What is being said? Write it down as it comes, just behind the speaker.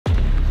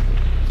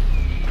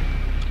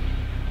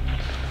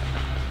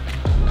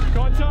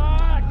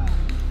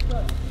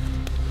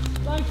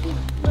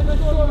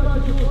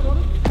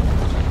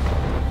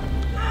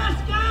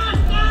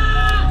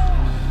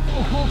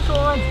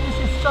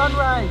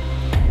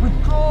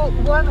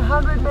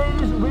100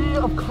 metres rear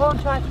of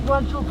contact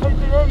once your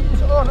PPE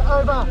is on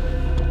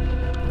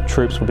over.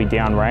 Troops will be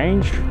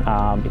downrange,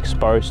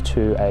 exposed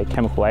to a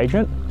chemical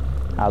agent.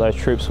 Those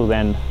troops will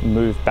then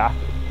move back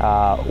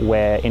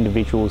where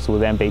individuals will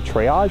then be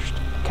triaged,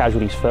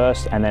 casualties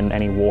first and then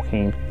any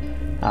walking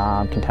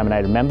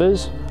contaminated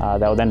members.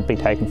 They'll then be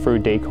taken through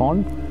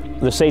decon.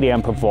 The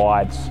CDM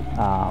provides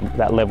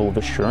that level of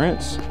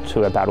assurance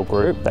to a battle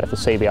group that if a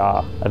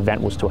CBR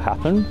event was to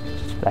happen,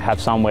 they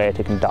have somewhere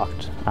to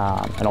conduct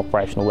an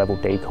operational level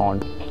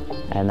decon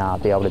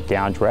and be able to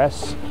down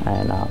dress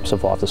and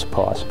survive the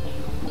surprise.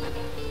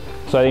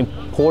 So the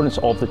importance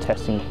of the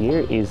testing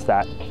here is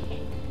that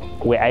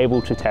we're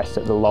able to test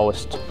at the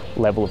lowest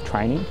level of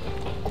training.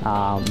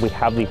 We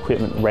have the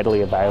equipment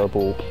readily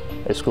available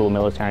at School of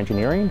Military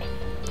Engineering.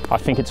 I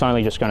think it's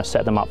only just going to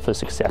set them up for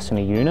success in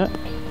a unit,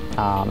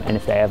 and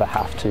if they ever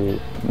have to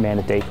man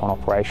a decon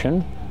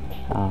operation,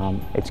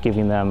 it's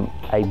giving them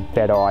a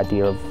better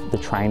idea of the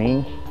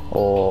training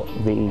or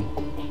the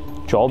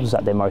jobs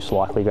that they're most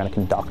likely going to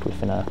conduct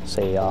within a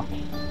CER.